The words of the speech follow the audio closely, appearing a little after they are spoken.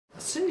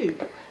see.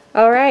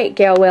 All right,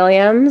 Gail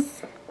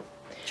Williams.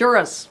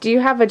 Juras. Do you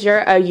have a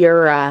Jura? A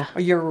Jura.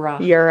 A Jura.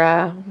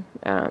 Jura.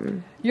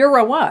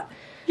 Jura what?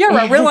 You're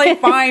a really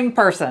fine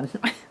person.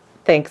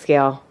 Thanks,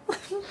 Gail.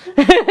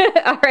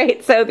 All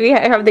right, so we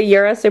have the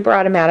Jura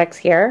Superautomatics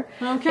here.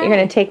 Okay. You're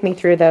going to take me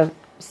through the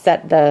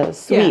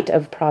suite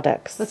of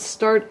products. Let's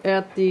start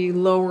at the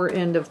lower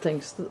end of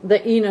things.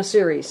 The ENA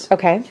series.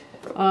 Okay.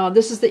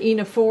 This is the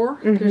ENA 4.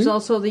 There's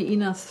also the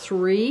ENA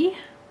 3.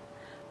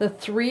 The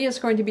 3 is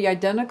going to be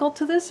identical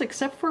to this,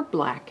 except for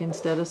black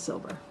instead of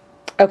silver.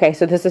 Okay,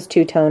 so this is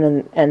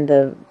two-tone, and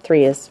the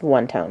 3 is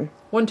one-tone.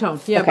 One-tone,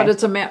 yeah, Okay. but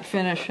it's a matte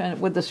finish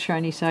with the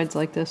shiny sides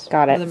like this.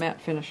 Got it. With a matte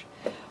finish.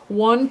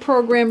 One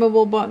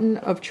programmable button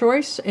of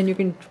choice, and you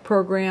can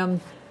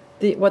program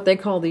what they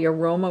call the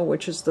aroma,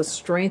 which is the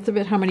strength of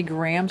it, how many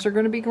grams are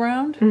going to be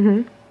ground,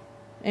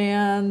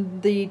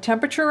 and the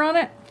temperature on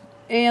it,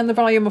 and the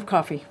volume of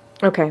coffee.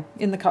 Okay.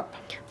 In the cup.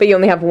 But you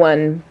only have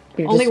one.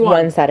 Only just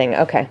one setting.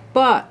 Okay.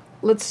 But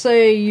let's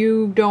say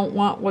you don't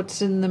want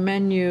what's in the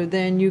menu,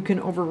 then you can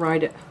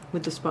override it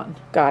with this button.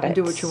 Got it. And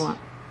do what you want.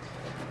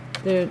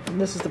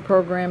 This is the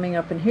programming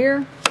up in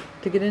here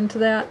to get into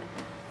that.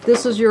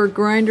 This is your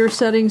grinder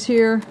settings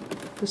here.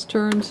 This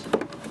turns.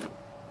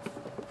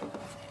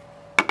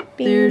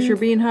 Beans. There's your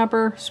bean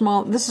hopper.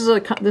 Small. This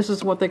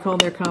is what they call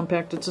their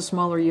compact. It's a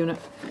smaller unit.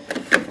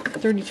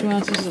 32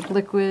 ounces of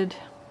liquid.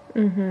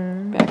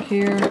 Back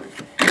here.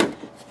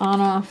 On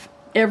off.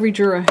 Every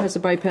Jura has a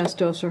bypass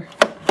doser.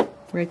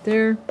 Right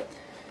there.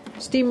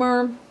 Steam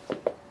arm.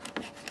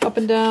 Up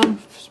and down.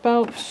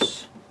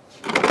 Spouts.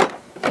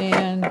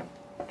 And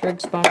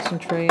dregs, box,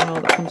 and tray, and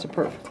all that comes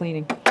apart for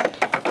cleaning.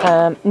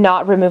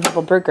 Not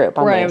removable brew group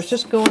on Right, these. I was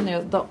just going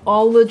there.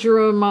 All the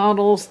Jura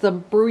models, the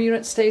brew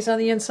unit stays on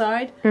the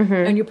inside,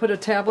 and you put a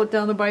tablet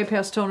down the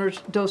bypass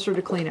doser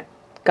to clean it.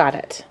 Got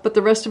it. But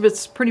the rest of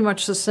it's pretty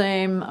much the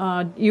same.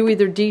 You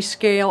either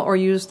descale or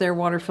use their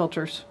water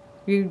filters.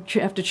 You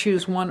have to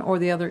choose one or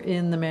the other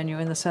in the menu,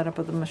 in the setup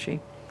of the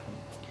machine.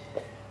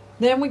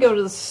 Then we go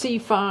to the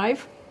C5.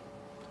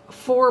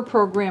 4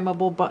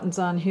 programmable buttons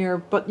on here,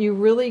 but you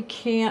really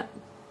can't.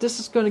 This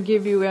is going to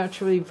give you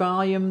actually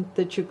volume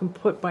that you can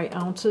put by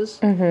ounces.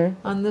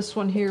 On this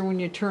one here, when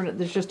you turn it,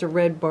 there's just a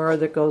red bar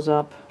that goes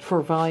up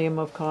for volume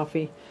of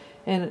coffee,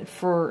 and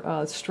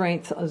for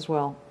strength as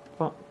well.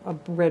 A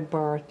red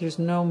bar. There's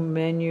no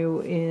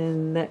menu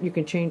in that you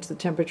can change the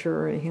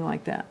temperature or anything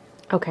like that.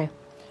 Okay.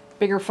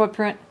 Bigger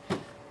footprint.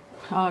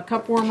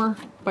 Cup warmer,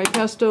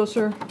 bypass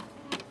doser.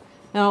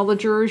 And all the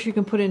Juras you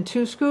can put in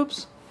 2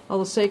 scoops. All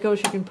the Seikos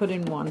you can put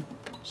in 1.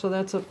 So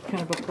that's a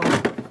kind of a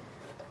pro.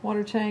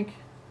 Water tank.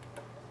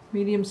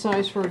 Medium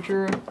size for a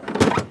Jura.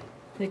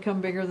 They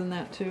come bigger than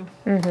that too.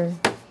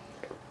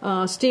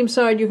 Steam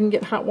side, you can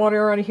get hot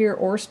water out of here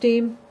or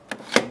steam.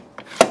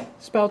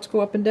 Spouts go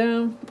up and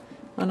down.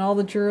 On all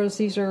the Juras,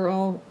 these are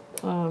all,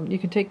 you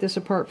can take this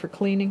apart for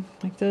cleaning,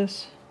 like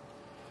this.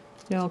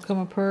 They all come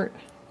apart.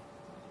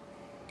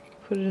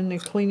 Put it in the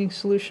cleaning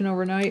solution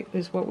overnight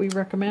is what we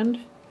recommend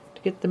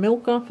to get the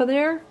milk off of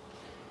there.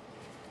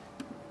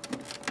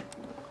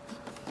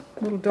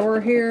 Little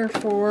door here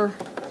for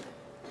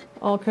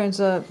all kinds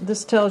of,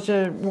 this tells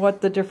you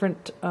what the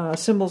different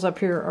symbols up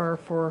here are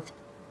for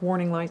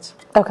warning lights.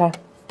 Okay.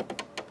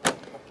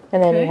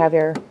 And then you have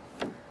your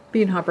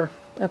bean hopper.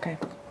 Okay.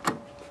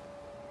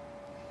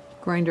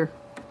 Grinder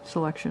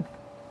selection.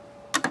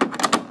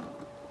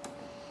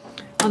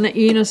 On the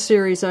ENA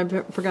series, I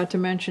forgot to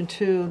mention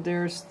too,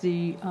 there's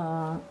the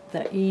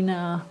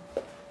ENA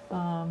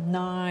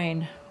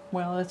 9.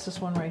 Well, that's this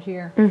one right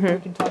here. We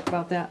can talk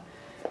about that.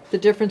 The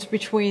difference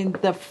between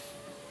the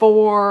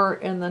 4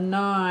 and the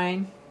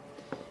 9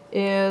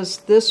 is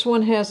this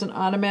one has an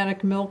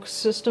automatic milk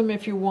system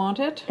if you want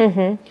it.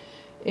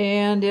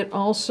 And it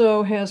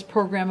also has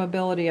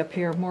programmability up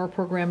here, more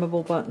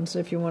programmable buttons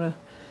if you want to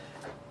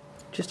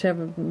just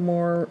have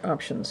more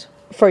options.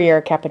 For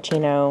your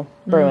cappuccino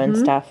brew and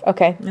stuff.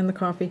 Okay. And the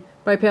coffee.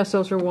 Bypass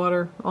doser,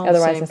 water, all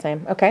Otherwise the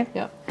same. Okay.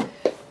 Yep.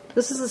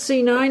 This is the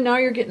C9. Now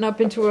you're getting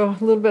up into a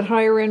little bit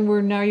higher end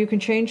where now you can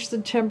change the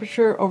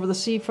temperature. Over the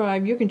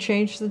C5, you can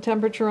change the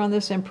temperature on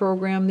this and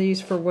program these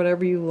for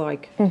whatever you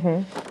like.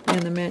 And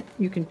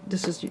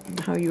this is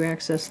how you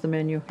access the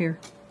menu here,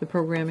 the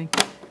programming.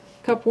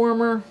 Cup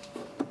warmer.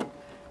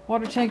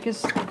 Water tank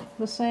is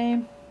the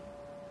same.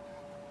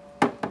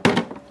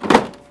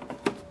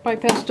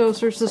 Bypass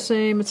doser's the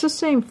same. It's the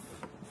same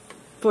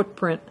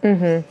footprint.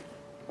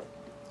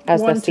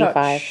 As One the C5.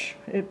 touch.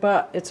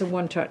 But it's a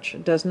one touch.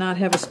 It does not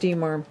have a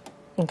steam arm.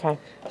 Okay.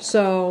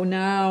 So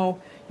now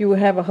you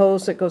have a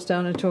hose that goes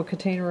down into a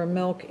container of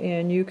milk,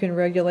 and you can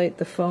regulate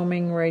the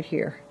foaming right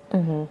here.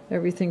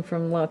 Everything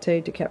from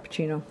latte to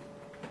cappuccino.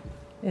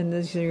 And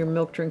these are your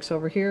milk drinks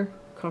over here,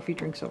 coffee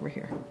drinks over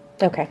here.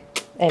 Okay.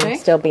 And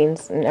still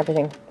beans and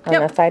everything on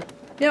that side?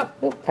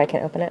 Yep. Oop, if I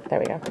can open it. There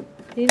we go.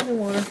 Beans and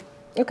water.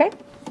 Okay.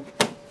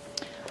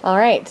 All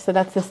right. So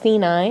that's the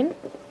C9.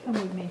 Come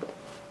with me.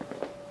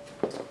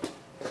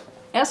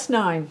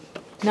 S9.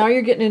 Now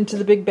you're getting into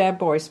the big bad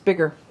boys,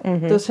 bigger.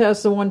 This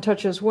has the one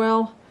touch as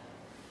well.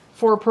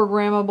 4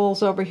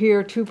 programmables over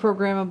here, 2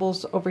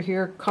 programmables over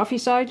here. Coffee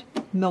side,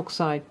 milk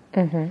side.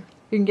 You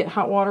can get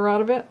hot water out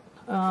of it.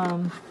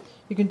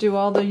 You can do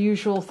all the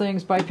usual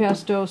things.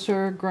 Bypass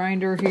doser,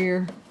 grinder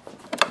here.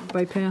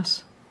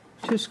 Bypass.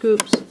 2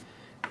 scoops.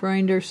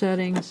 Grinder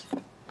settings.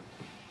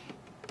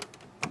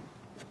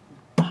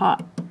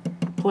 Hot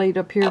plate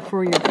up here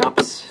for your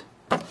cups.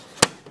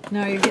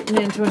 Now you're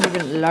getting into an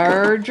even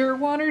larger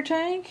water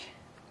tank.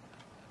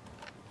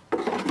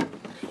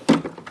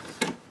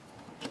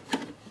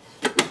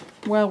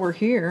 While we're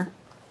here,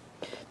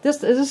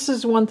 this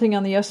is one thing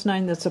on the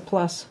S9 that's a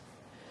plus.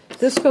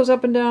 This goes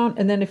up and down,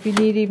 and then if you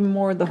need even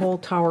more, the whole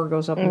tower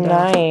goes up and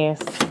down. Nice.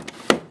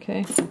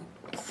 Okay.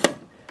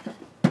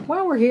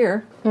 While we're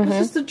here,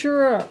 this is the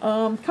Jura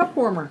cup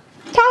warmer.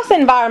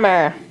 Tossin'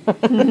 varmer.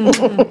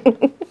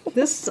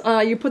 This,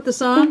 you put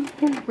this on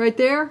right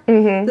there.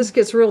 This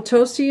gets real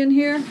toasty in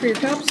here for your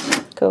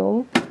cups.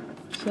 Cool.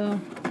 So,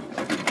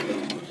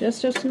 that's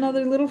just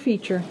another little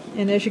feature.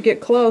 And as you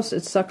get close,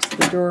 it sucks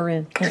the drawer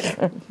in.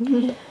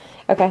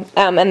 Okay.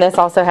 And this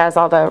also has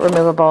all the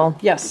removable.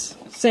 Yes,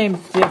 same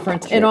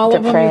difference. And all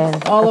of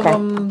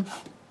them,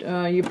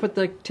 you put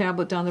the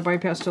tablet down the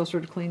bypass toaster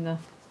to clean the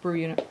brew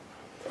unit.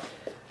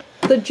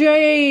 The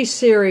J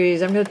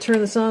series, I'm going to turn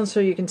this on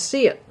so you can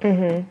see it.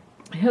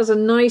 It has a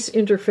nice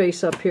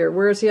interface up here,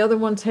 whereas the other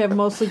ones have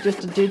mostly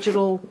just a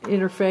digital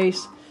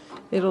interface.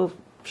 It'll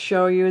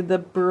show you the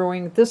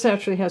brewing. This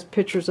actually has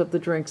pictures of the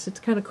drinks. It's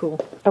kind of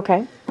cool.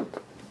 Okay.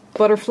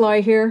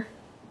 Butterfly here.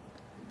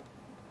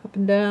 Up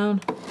and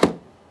down.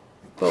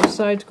 Both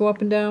sides go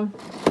up and down.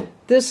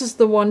 This is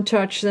the one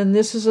touch, and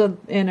this is an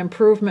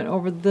improvement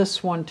over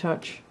this one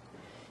touch.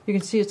 You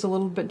can see it's a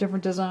little bit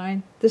different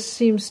design.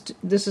 This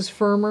is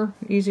firmer,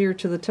 easier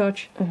to the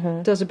touch.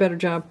 Does a better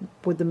job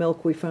with the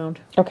milk we found.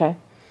 Okay.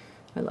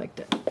 I liked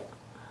it.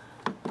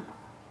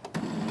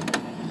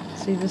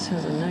 See, this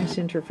has a nice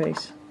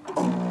interface.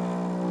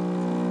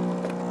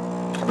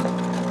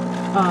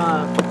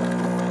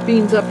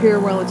 Beans up here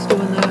while it's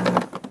doing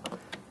that.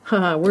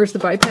 Haha, where's the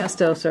bypass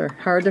doser?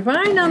 Hard to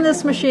find on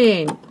this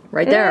machine.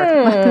 Right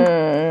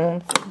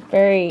there.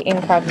 Very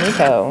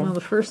incognito. Well,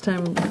 the first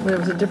time there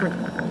was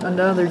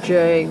another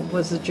J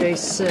was the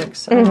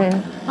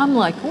J6. I'm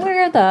like,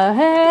 where the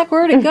heck?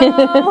 Where'd it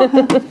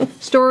go?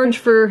 Storage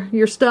for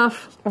your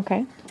stuff.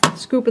 Okay.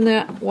 Scooping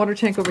that water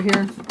tank over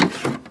here.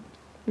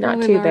 Not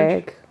Really too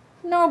large. big.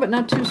 No, but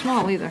not too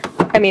small either.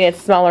 I mean,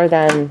 it's smaller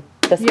than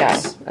this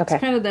Yes. guy. Okay.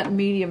 It's kind of that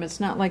medium.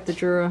 It's not like the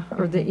Jura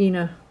or the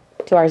Ina.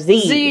 To our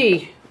Z.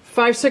 Z.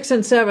 5, 6,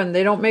 and 7.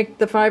 They don't make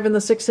the 5 and the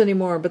 6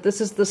 anymore, but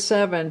this is the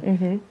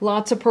 7.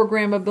 Lots of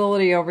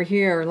programmability over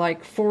here,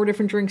 like 4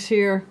 different drinks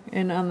here,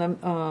 and on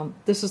the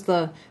this is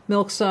the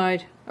milk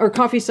side or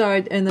coffee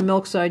side, and the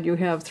milk side you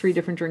have 3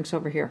 different drinks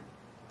over here.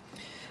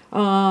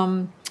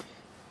 One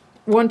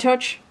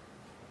touch,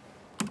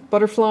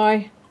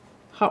 butterfly,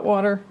 hot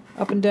water,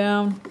 up and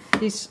down.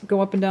 These go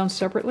up and down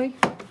separately.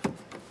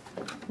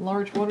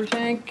 Large water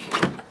tank.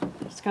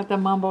 It's got the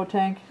mambo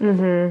tank.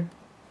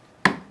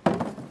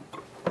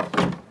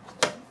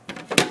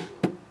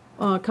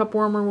 Cup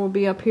warmer will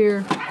be up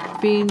here.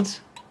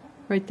 Beans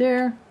right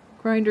there.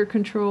 Grinder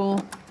control.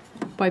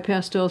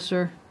 Bypass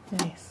doser.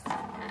 Nice.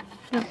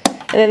 Yep.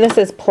 And then this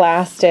is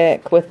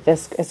plastic with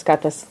this. It's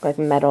got this like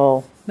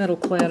metal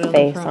clad on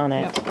face the front. on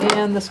it. Yep.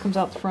 And this comes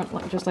out the front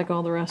just like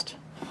all the rest.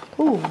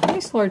 Ooh,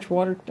 nice large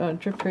water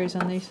drip trays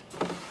on these.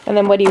 And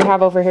then what do you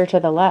have over here to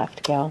the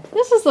left, Gail?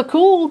 This is the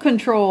cool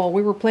control.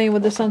 We were playing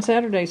with this on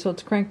Saturday, so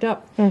it's cranked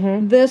up.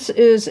 This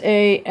is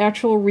a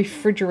actual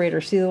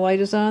refrigerator. See the light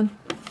is on?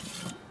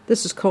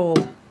 This is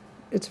cold.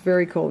 It's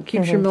very cold.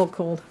 Keeps your milk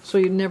cold, so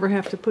you never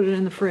have to put it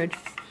in the fridge.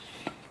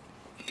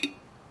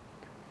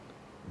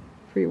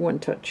 For your one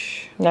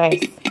touch.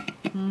 Nice.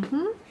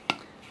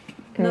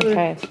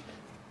 Okay.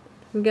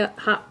 We got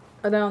hot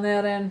down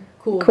that end,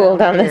 cool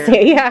down this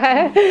end.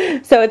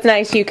 Yeah. So it's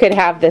nice you could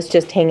have this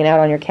just hanging out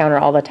on your counter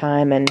all the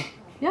time, and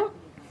yeah.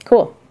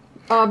 Cool.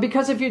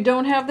 Because if you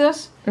don't have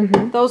this,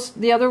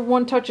 the other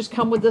one touches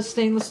come with this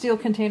stainless steel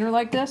container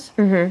like this.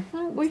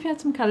 We've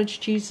had some cottage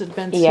cheese that have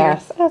been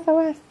yes.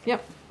 SOS.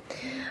 Yep.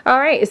 All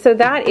right, so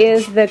that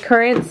is the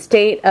current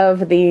state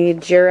of the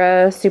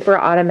Jura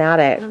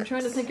Superautomatic. I'm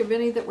trying to think of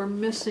any that we're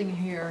missing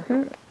here.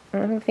 I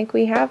don't think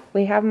we have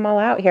them all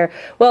out here.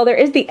 Well, there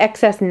is the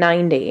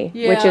XS90,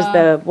 which is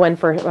the one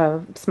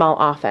for small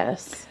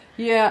office.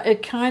 Yeah,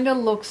 it kind of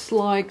looks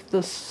like the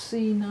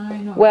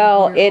C9.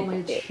 Well,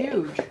 it's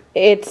huge.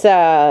 It's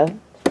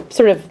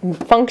sort of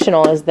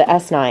functional as the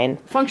S9.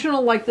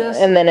 Functional like this.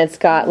 And then it's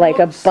got like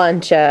a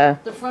bunch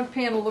of... The front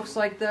panel looks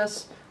like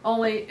this,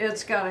 only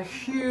it's got a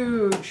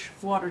huge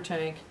water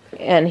tank.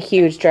 And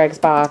huge dregs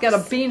box. It's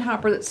got a bean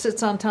hopper that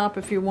sits on top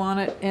if you want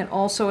it, and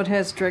also it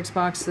has dregs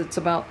box that's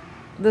about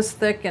this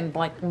thick and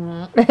like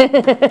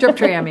drip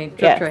tray. I mean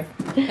drip tray,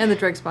 and the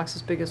dregs box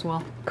is big as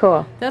well.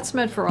 Cool. That's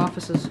meant for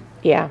offices.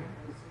 Yeah.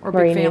 Or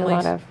big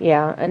families. I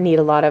need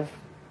a lot of.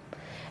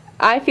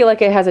 I feel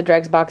like it has a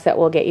dregs box that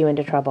will get you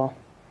into trouble.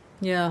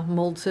 Yeah,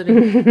 Mold City.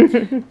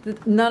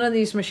 None of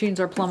these machines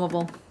are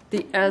plumbable.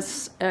 The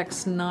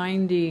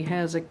SX90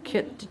 has a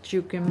kit that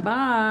you can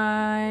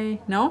buy.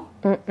 No?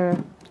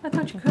 Mm-mm. I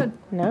thought you could.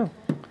 No.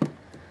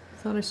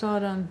 Thought I saw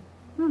it on.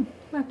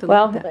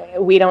 Well,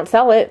 we don't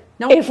sell it.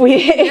 Nope. If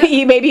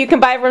we, maybe you can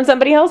buy it from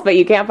somebody else, but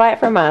you can't buy it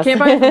from us. Can't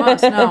buy it from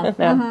us. No. No.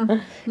 Mm-hmm.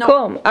 Nope.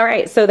 Cool. All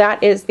right. So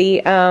that is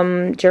the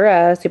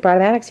Jura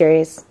Superautomatic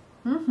series.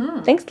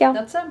 Mm-hmm. Thanks, Gail.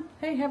 That's it.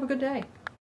 Hey, have a good day.